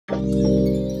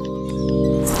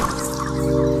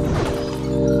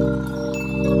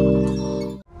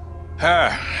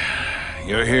Ah,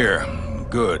 you're here.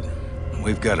 Good.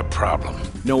 We've got a problem.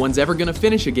 No one's ever gonna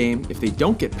finish a game if they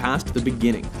don't get past the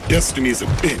beginning. Destiny's a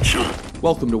bitch, huh?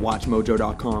 Welcome to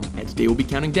WatchMojo.com, and today we'll be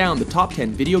counting down the top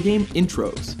 10 video game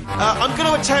intros. I'm going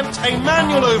to attempt a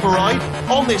manual override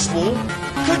on this wall.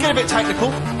 Could get a bit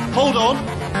technical. Hold on.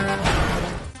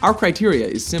 Our criteria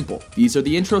is simple. These are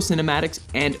the intro cinematics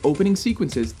and opening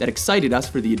sequences that excited us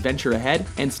for the adventure ahead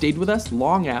and stayed with us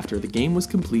long after the game was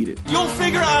completed. You'll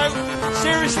figure it out.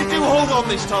 Seriously, do hold on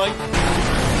this time.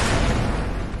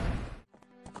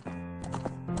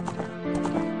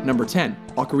 Number 10,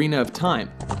 Ocarina of Time.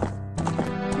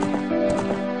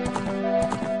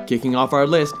 Kicking off our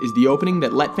list is the opening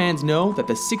that let fans know that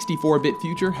the 64-bit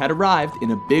future had arrived in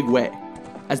a big way.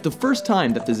 As the first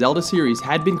time that the Zelda series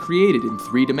had been created in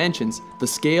 3 dimensions, the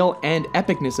scale and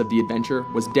epicness of the adventure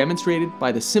was demonstrated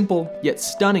by the simple yet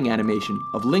stunning animation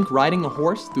of Link riding a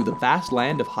horse through the vast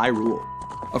land of Hyrule.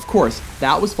 Of course,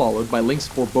 that was followed by Link's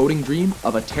foreboding dream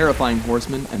of a terrifying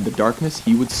horseman and the darkness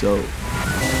he would sow.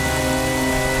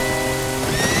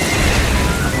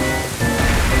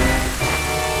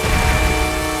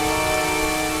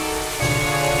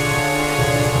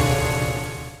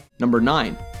 Number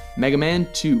 9, Mega Man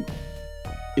 2.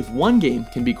 If one game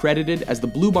can be credited as the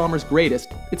Blue Bomber's greatest,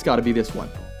 it's gotta be this one.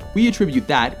 We attribute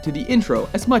that to the intro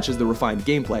as much as the refined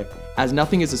gameplay, as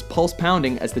nothing is as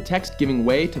pulse-pounding as the text giving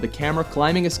way to the camera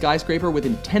climbing a skyscraper with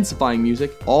intensifying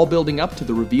music, all building up to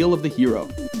the reveal of the hero.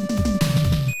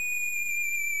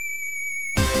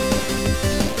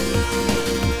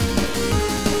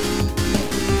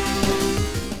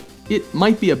 It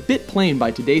might be a bit plain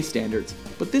by today's standards,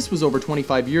 but this was over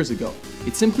 25 years ago.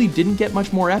 It simply didn't get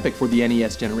much more epic for the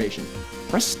NES generation.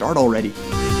 Press start already.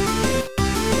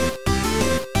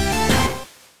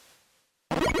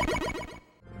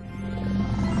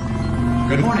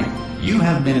 Good morning. You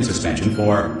have been in suspension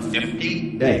for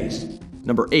 50 days.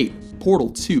 Number 8, Portal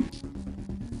 2.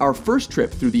 Our first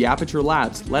trip through the Aperture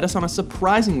Labs led us on a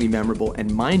surprisingly memorable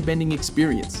and mind-bending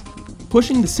experience.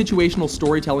 Pushing the situational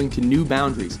storytelling to new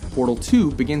boundaries, Portal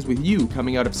 2 begins with you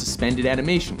coming out of suspended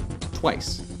animation,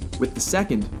 twice. With the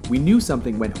second, we knew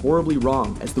something went horribly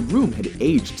wrong as the room had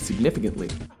aged significantly.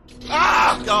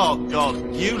 Ah! Oh,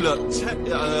 God. You look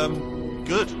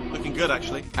good. Looking good,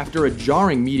 actually. After a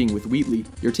jarring meeting with Wheatley,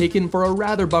 you're taken for a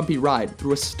rather bumpy ride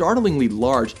through a startlingly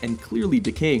large and clearly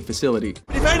decaying facility.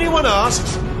 If anyone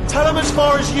asks, tell them as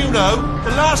far as you know,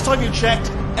 the last time you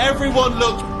checked, everyone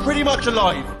looked pretty much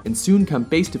alive. And soon come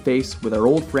face to face with our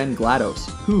old friend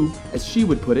GLaDOS, who, as she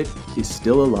would put it, is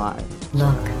still alive.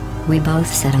 Look, we both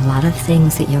said a lot of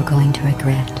things that you're going to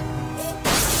regret.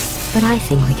 But I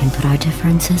think we can put our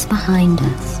differences behind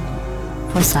us.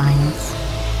 For science,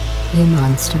 you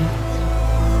monster.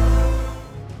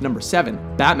 Number 7,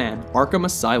 Batman: Arkham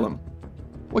Asylum.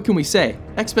 What can we say?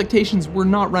 Expectations were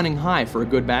not running high for a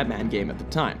good Batman game at the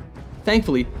time.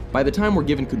 Thankfully, by the time we're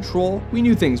given control, we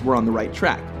knew things were on the right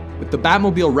track. With the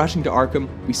Batmobile rushing to Arkham,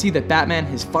 we see that Batman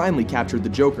has finally captured the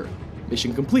Joker.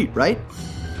 Mission complete, right?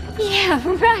 Yeah,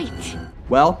 right.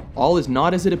 Well, all is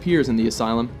not as it appears in the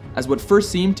Asylum, as what first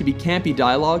seemed to be campy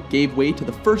dialogue gave way to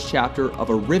the first chapter of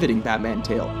a riveting Batman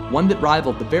tale, one that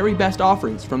rivaled the very best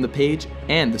offerings from the page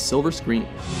and the silver screen.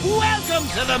 Welcome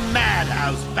to the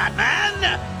madhouse,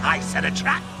 Batman! I set a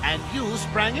trap, and you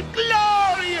sprang it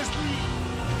gloriously!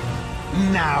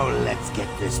 Now let's get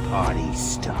this party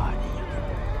started.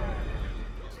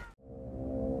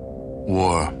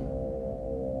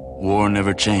 War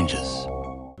never changes.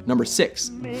 Number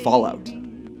 6, Fallout.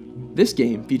 This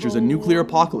game features a nuclear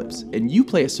apocalypse, and you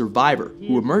play a survivor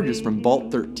who emerges from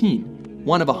Vault 13,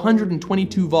 one of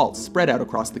 122 vaults spread out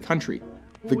across the country.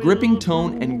 The gripping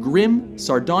tone and grim,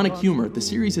 sardonic humor the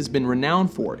series has been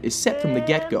renowned for is set from the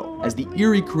get-go, as the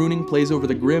eerie crooning plays over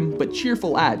the grim but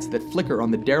cheerful ads that flicker on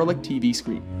the derelict TV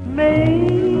screen. Maybe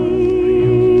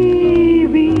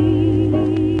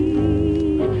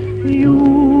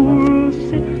you'll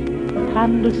sit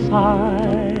and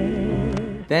decide.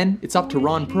 Then it's up to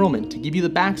Ron Perlman to give you the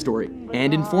backstory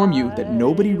and inform you that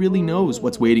nobody really knows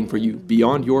what's waiting for you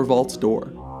beyond your vault's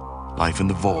door. Life in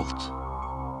the vault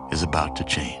is about to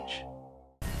change.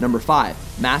 Number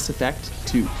 5, Mass Effect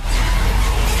 2.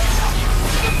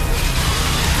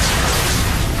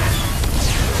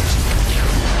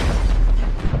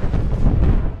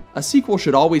 A sequel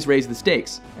should always raise the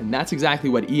stakes, and that's exactly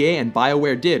what EA and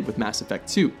BioWare did with Mass Effect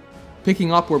 2.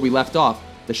 Picking up where we left off,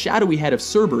 the shadowy head of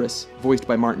Cerberus, voiced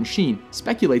by Martin Sheen,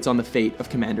 speculates on the fate of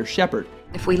Commander Shepard.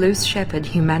 If we lose Shepard,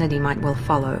 humanity might well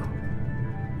follow.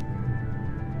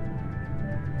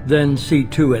 Then see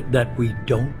to it that we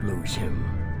don't lose him.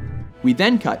 We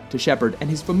then cut to Shepard and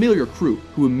his familiar crew,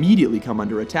 who immediately come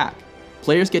under attack.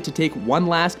 players get to take one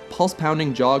last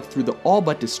pulse-pounding jog through the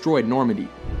all-but-destroyed Normandy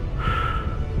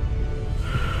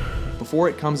before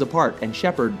it comes apart and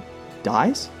Shepard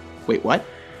dies? Wait, what?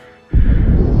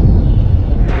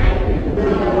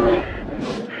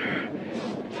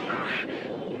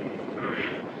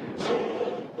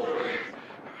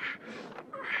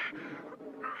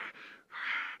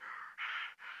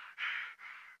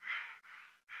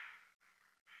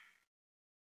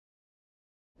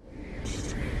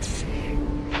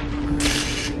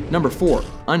 Number 4,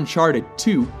 Uncharted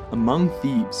 2, Among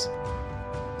Thieves.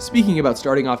 Speaking about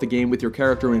starting off the game with your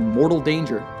character in mortal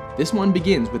danger, this one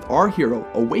begins with our hero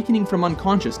awakening from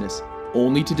unconsciousness,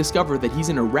 only to discover that he's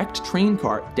in a wrecked train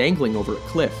car dangling over a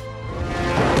cliff.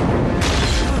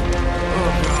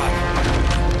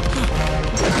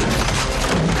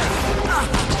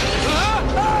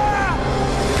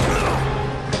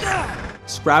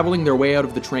 Scrabbling their way out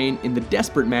of the train in the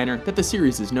desperate manner that the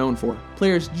series is known for.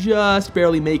 Players just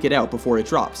barely make it out before it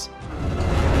drops.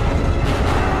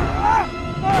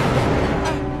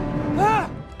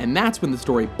 And that's when the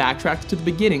story backtracks to the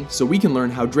beginning so we can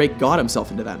learn how Drake got himself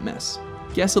into that mess.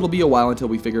 Guess it'll be a while until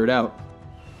we figure it out.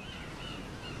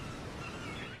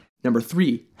 Number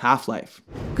 3, Half-Life.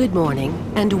 Good morning,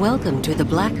 and welcome to the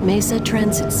Black Mesa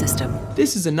Transit System.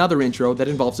 This is another intro that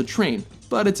involves a train,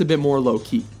 but it's a bit more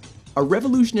low-key. A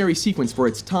revolutionary sequence for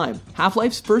its time,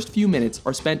 Half-Life's first few minutes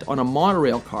are spent on a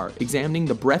monorail car examining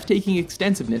the breathtaking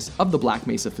extensiveness of the Black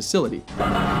Mesa facility.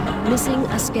 Missing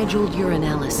a scheduled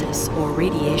urinalysis or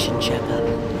radiation checkup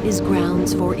is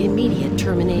grounds for immediate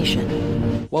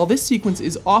termination. While this sequence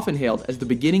is often hailed as the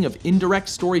beginning of indirect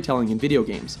storytelling in video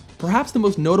games, perhaps the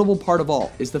most notable part of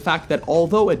all is the fact that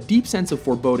although a deep sense of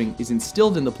foreboding is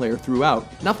instilled in the player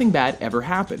throughout, nothing bad ever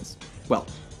happens. Well,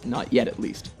 not yet at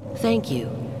least. Thank you,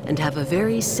 and have a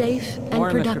very safe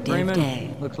and productive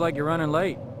day. Looks like you're running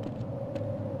late.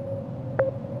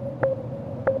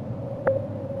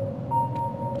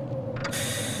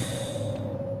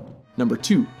 Number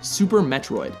 2, Super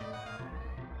Metroid.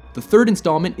 The third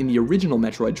installment in the original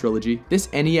Metroid trilogy,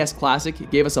 this NES classic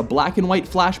gave us a black and white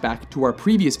flashback to our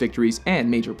previous victories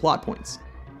and major plot points.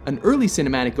 An early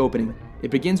cinematic opening, it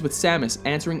begins with Samus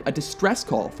answering a distress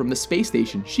call from the space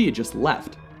station she had just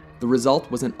left. The result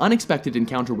was an unexpected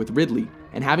encounter with Ridley,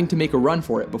 and having to make a run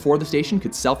for it before the station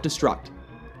could self-destruct.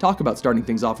 Talk about starting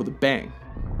things off with a bang.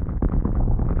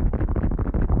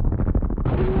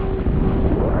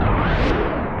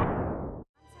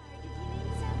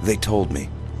 They told me,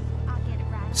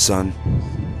 son,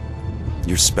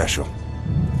 you're special.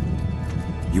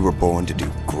 You were born to do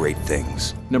great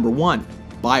things. Number 1,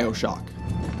 BioShock.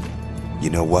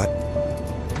 You know what?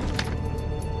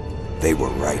 They were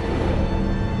right.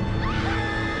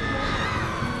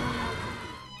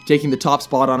 Taking the top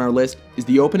spot on our list is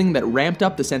the opening that ramped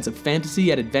up the sense of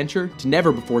fantasy and adventure to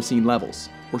never-before-seen levels,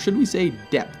 or should we say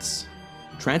depths.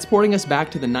 Transporting us back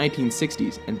to the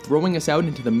 1960s and throwing us out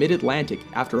into the mid-Atlantic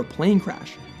after a plane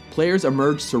crash, players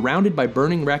emerge surrounded by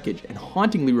burning wreckage and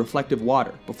hauntingly reflective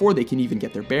water before they can even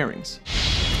get their bearings.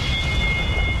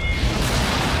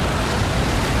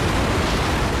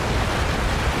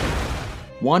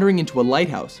 Wandering into a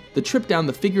lighthouse, the trip down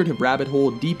the figurative rabbit hole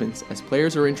deepens as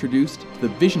players are introduced to the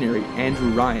visionary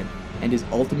Andrew Ryan and his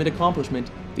ultimate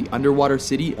accomplishment, the underwater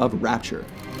city of Rapture.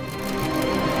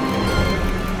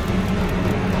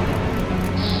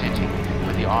 City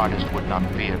where the artist would not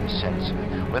fear the censor,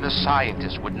 where the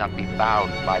scientist would not be bound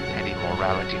by petty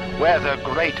morality, where the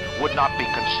great would not be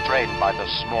constrained by the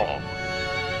small.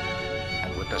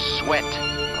 And with the sweat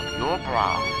of your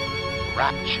brow,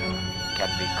 Rapture can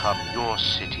become your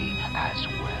city as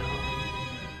well.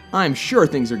 I'm sure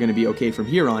things are going to be okay from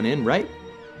here on in, right?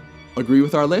 Agree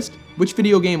with our list? Which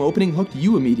video game opening hooked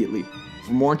you immediately?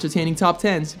 For more entertaining top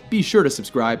 10s, be sure to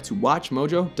subscribe to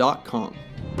WatchMojo.com.